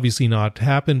have obviously not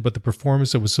happened, but the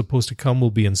performance that was supposed to come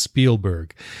will be in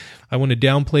Spielberg. I want to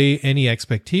downplay any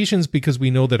expectations because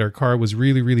we know that our car was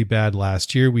really, really bad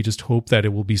last year. We just hope that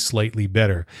it will be slightly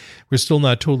better. We're still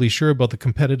not totally sure about the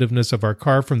competitiveness of our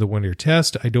car from the winter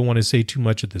test. I don't want to say too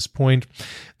much at this point.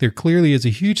 There clearly is a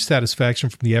huge satisfaction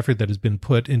from the effort that has been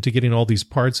put into getting all these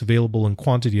parts available in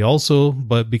quantity also,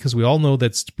 but because we all know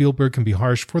that Spielberg can be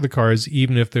harsh for the cars,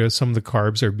 even if some of the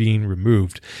carbs are being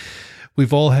removed.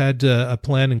 We've all had a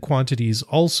plan in quantities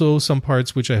also, some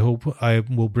parts which I hope I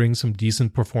will bring some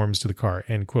decent performance to the car,"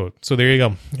 end quote. So there you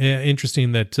go.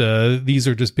 Interesting that these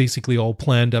are just basically all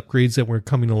planned upgrades that were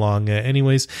coming along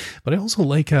anyways. But I also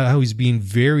like how he's being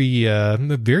very,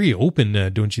 very open,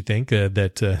 don't you think?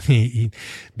 That he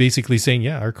basically saying,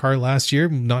 yeah, our car last year,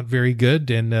 not very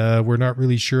good, and we're not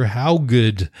really sure how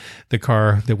good the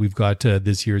car that we've got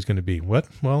this year is going to be. What?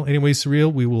 Well, anyway,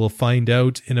 Cyril, we will find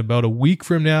out in about a week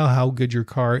from now how good your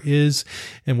car is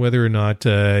and whether or not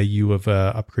you have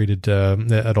upgraded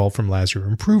at all from last year or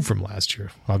improved from last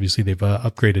year. Obviously, they've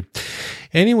upgraded.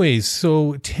 Anyways,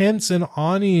 so tents and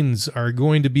awnings are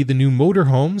going to be the new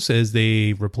motorhomes as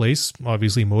they replace,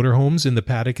 obviously, motorhomes in the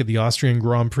paddock of the Austrian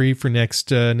Grand Prix for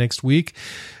next week.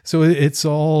 So it's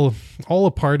all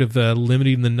a part of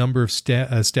limiting the number of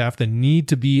staff that need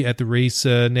to be at the race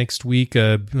next week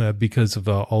because of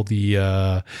all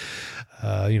the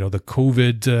the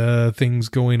COVID things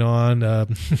going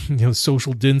on,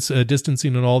 social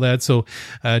distancing and all that. So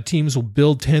teams will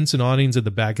build tents and awnings at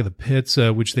the back of the pits,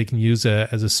 which they can use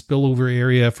as a spillover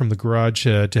area from the garage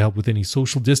to help with any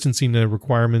social distancing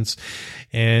requirements.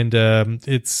 And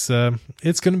it's going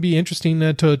to be interesting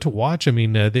to watch. I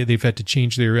mean, they've had to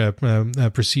change their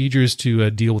procedures to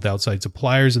deal with outside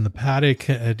suppliers in the paddock,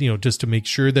 just to make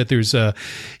sure that there's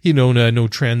no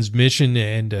transmission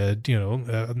and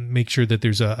make sure that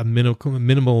there's a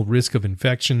minimal risk of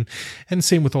infection. And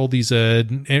same with all these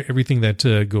everything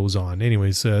that goes on.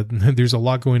 Anyways, there's a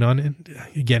lot going on, and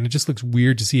again, it just looks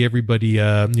weird to see everybody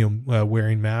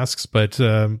wearing masks, but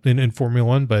in Formula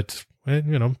One, but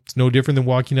it's no different than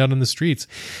walking out on the streets.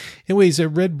 Anyways,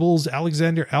 Red Bull's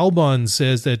Alexander Albon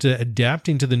says that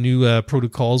adapting to the new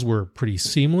protocols were pretty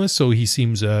seamless. So he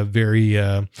seems very,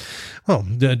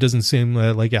 it doesn't seem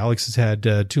like Alex has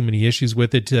had too many issues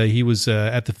with it. He was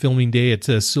at the filming day at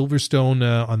Silverstone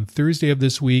on Thursday of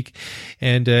this week.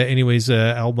 And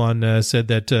Albon said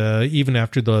that even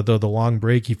after the long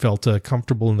break, he felt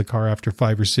comfortable in the car after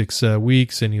 5 or 6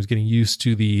 weeks, and he was getting used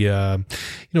to the,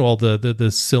 all the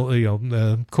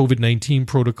COVID-19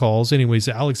 protocols. Anyways,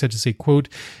 Alex had to say, quote,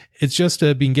 "It's just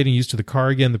been getting used to the car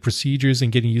again, the procedures,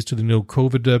 and getting used to the no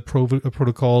COVID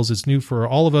protocols. It's new for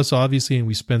all of us, obviously, and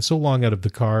we spent so long out of the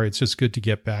car. It's just good to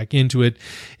get back into it.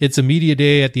 It's a media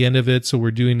day at the end of it, so we're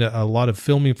doing a lot of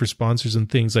filming for sponsors and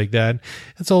things like that.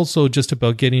 It's also just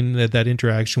about getting that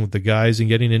interaction with the guys and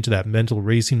getting into that mental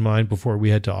racing mind before we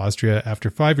head to Austria.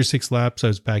 After 5 or 6 laps, I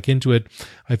was back into it.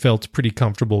 I felt pretty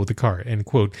comfortable with the car," end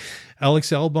quote. Alex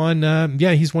Albon,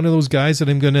 he's one of those guys that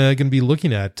I'm gonna be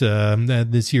looking at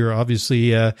this year.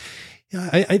 Obviously,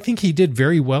 I think he did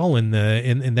very well in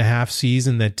the half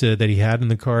season that he had in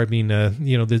the car. I mean,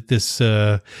 this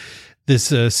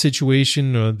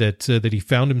situation that he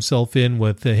found himself in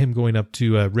with him going up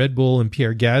to Red Bull and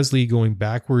Pierre Gasly going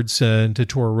backwards to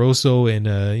Toro Rosso in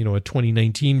a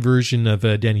 2019 version of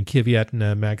Danny Kvyat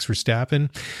and Max Verstappen.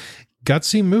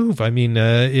 Gutsy move. I mean,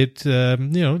 it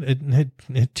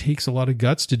takes a lot of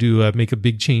guts to do make a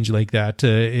big change like that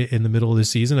in the middle of the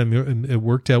season. I mean, it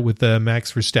worked out with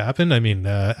Max Verstappen. I mean,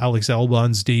 Alex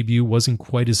Albon's debut wasn't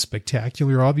quite as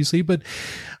spectacular, obviously, but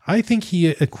I think he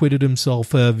acquitted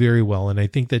himself very well, and I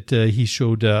think that he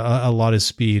showed a lot of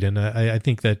speed, and I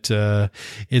think that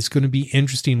it's going to be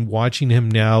interesting watching him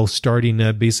now, starting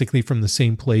basically from the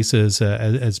same place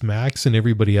as Max and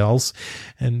everybody else,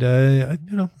 and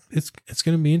it's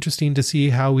going to be interesting to see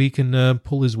how he can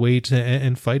pull his weight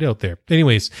and fight out there.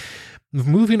 Anyways,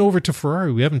 moving over to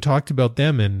Ferrari, we haven't talked about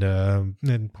them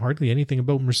and hardly anything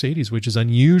about Mercedes, which is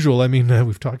unusual. I mean,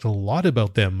 we've talked a lot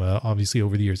about them, obviously,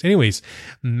 over the years. Anyways,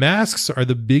 masks are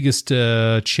the biggest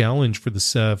challenge for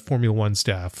this Formula One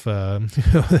staff.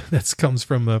 That comes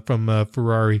from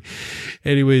Ferrari.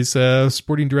 Anyways,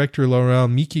 sporting director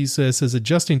Laurent Mekies says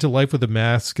adjusting to life with a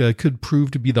mask could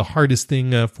prove to be the hardest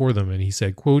thing for them. And he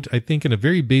said, quote, "I think in a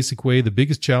very basic way, the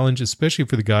biggest challenge, especially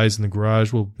for the guys in the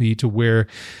garage, will be to wear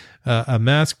a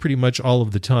mask pretty much all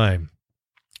of the time.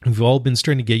 We've all been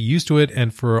starting to get used to it,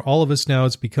 and for all of us now,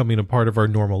 it's becoming a part of our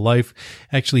normal life.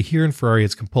 Actually, here in Ferrari,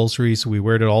 it's compulsory, so we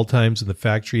wear it at all times in the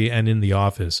factory and in the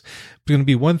office. It's going to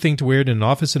be one thing to wear it in an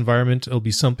office environment. It'll be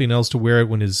something else to wear it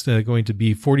when it's going to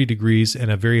be 40 degrees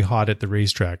and very hot at the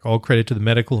racetrack. All credit to the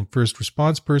medical and first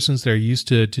response persons that are used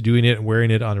to doing it and wearing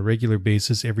it on a regular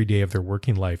basis every day of their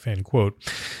working life," end quote.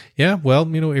 Yeah, well,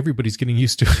 everybody's getting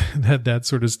used to that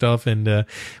sort of stuff, and it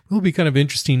will be kind of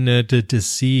interesting to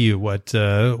see what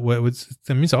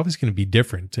it's obviously going to be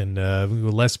different,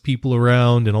 and less people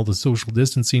around and all the social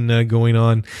distancing going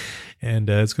on, and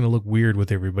it's going to look weird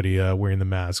with everybody wearing the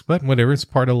mask, but whatever, it's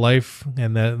part of life,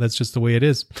 and that's just the way it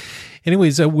is.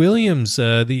 Anyways, Williams,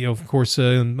 of course,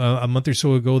 a month or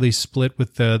so ago, they split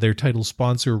with their title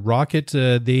sponsor, Rocket.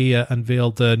 They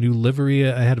unveiled a new livery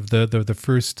ahead of the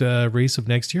first race of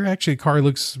next year. Actually, the car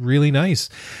looks really nice.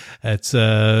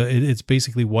 It's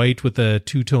basically white with a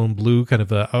two-tone blue, kind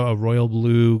of a royal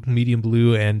blue, medium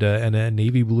blue, and a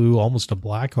navy blue, almost a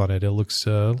black on it. It looks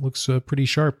pretty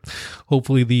sharp.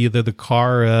 Hopefully, the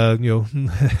car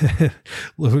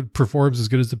performs as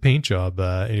good as the paint job.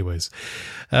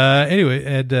 Anyway,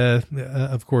 and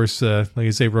of course, like I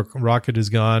say, Rocket is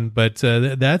gone, but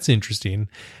that's interesting.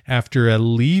 After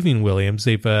leaving Williams,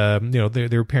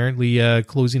 they're apparently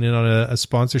closing in on a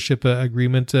sponsorship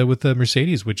agreement with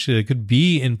Mercedes, which could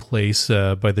be in place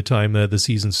by the time the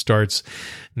season starts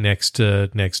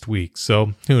next week.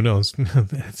 So who knows?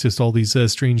 It's just all these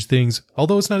strange things.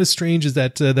 Although it's not as strange as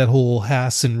that whole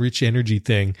Haas and Ricci Twitch energy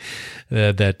thing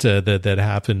that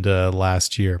happened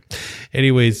last year.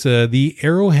 Anyways, the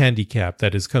Aero handicap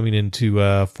that is coming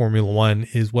into Formula One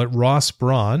is what Ross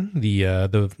Brawn,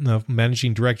 the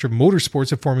managing director of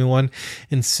motorsports at Formula One,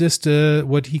 insists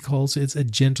what he calls it's a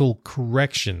gentle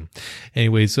correction.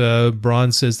 Anyways,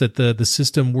 Brawn says that the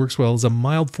system works well as a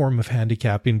mild form of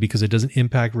handicapping because it doesn't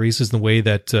impact races in the way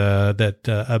that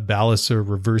a ballast or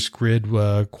reverse grid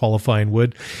qualifying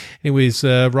would. Anyways,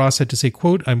 Ross had to say,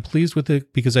 quote, "I'm pleased with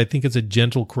it because I think it's a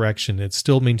gentle correction. It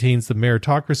still maintains the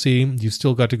meritocracy. You've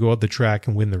still got to go out the track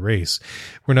and win the race.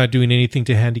 We're not doing anything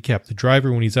to handicap the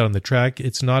driver when he's out on the track.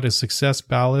 It's not a success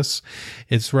ballast.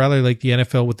 It's rather like the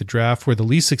NFL with the draft where the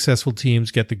least successful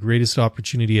teams get the greatest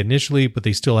opportunity initially, but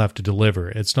they still have to deliver.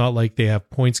 It's not like they have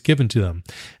points given to them.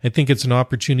 I think it's an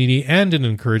opportunity and an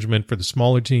encouragement for the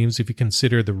smaller teams if you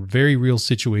consider the very real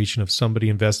situation of somebody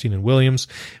investing in Williams.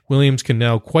 Williams can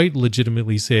now quite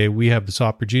legitimately say, we have this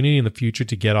opportunity in the future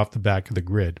to get off the back of the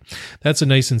grid. That's a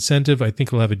nice incentive. I think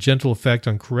it'll have a gentle effect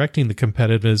on correcting the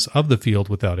competitiveness of the field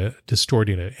without it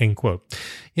distorting it," end quote.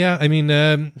 Yeah, I mean,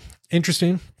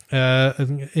 interesting.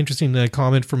 Interesting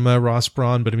comment from Ross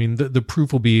Brawn, but I mean, the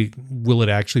proof will be, will it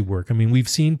actually work? I mean, we've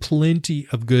seen plenty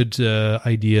of good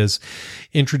ideas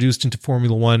introduced into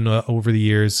Formula One over the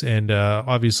years, and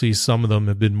obviously some of them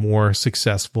have been more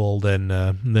successful than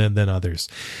others.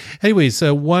 Anyways,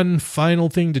 one final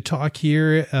thing to talk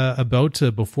here about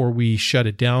before we shut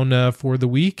it down for the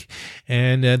week,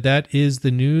 and that is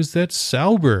the news that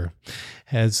Sauber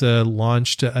has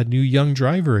launched a new young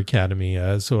driver academy.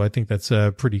 So I think that's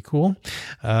pretty cool.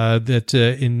 That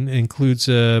includes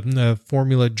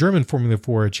German Formula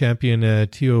 4 champion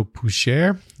Theo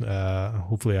Pucher.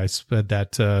 Hopefully I said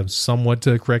that somewhat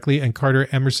correctly. And Carter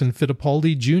Emerson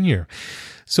Fittipaldi Jr.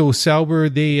 So Sauber,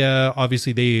 they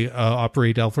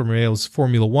operate Alfa Romeo's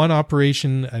Formula One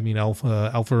operation. I mean,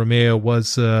 Alfa Romeo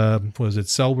was it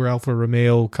Sauber Alfa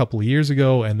Romeo a couple of years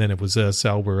ago, and then it was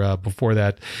Sauber before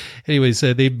that. Anyways,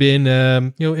 they've been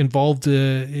involved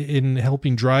in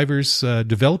helping drivers,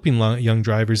 developing young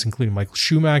drivers, including Michael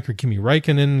Schumacher, Kimi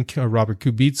Räikkönen, Robert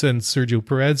Kubica, and Sergio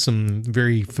Perez. Some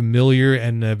very familiar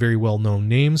and very well known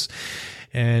names.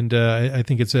 And I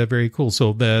think it's very cool.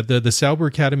 So the Sauber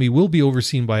Academy will be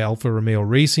overseen by Alfa Romeo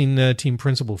Racing team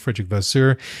principal Frederick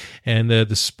Vasseur and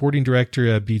the sporting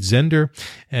director Beat Zender,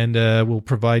 and will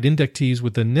provide inductees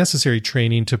with the necessary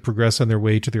training to progress on their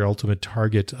way to their ultimate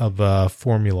target of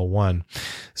Formula One.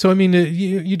 So, I mean,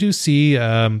 you do see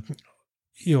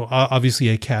obviously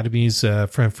academies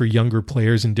for younger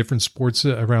players in different sports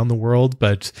around the world,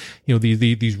 but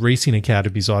these racing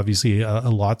academies obviously a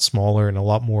lot smaller and a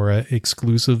lot more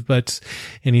exclusive. But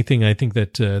anything I think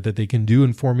that they can do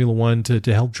in Formula One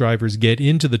to help drivers get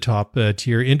into the top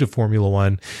tier into Formula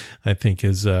One, I think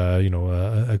is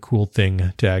a cool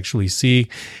thing to actually see.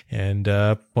 And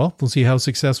we'll see how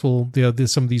successful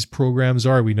some of these programs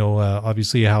are. We know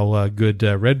obviously how good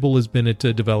Red Bull has been at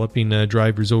developing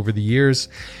drivers over the years.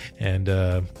 And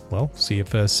see if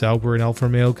Sauber and Alfa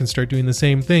Romeo can start doing the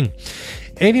same thing.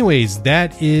 Anyways,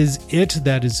 that is it.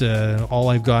 That is all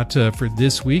I've got for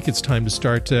this week. It's time to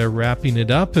start wrapping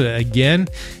it up. Again,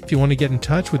 if you want to get in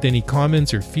touch with any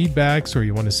comments or feedbacks, or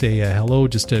you want to say hello,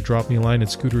 just drop me a line at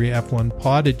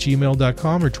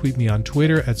scuderiaf1pod@gmail.com or tweet me on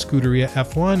Twitter at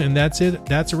scuderiaf1. And that's it.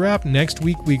 That's a wrap. Next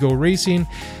week we go racing.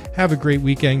 Have a great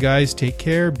weekend, guys. Take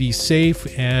care. Be safe.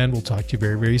 And we'll talk to you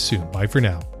very, very soon. Bye for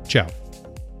now. Ciao.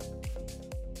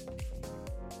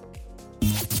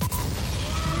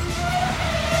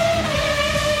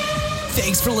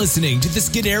 Thanks for listening to the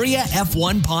Scuderia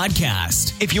F1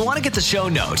 podcast. If you want to get the show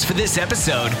notes for this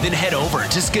episode, then head over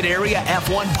to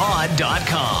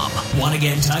ScuderiaF1pod.com. Want to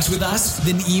get in touch with us?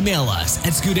 Then email us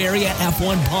at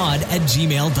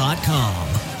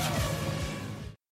ScuderiaF1pod@gmail.com.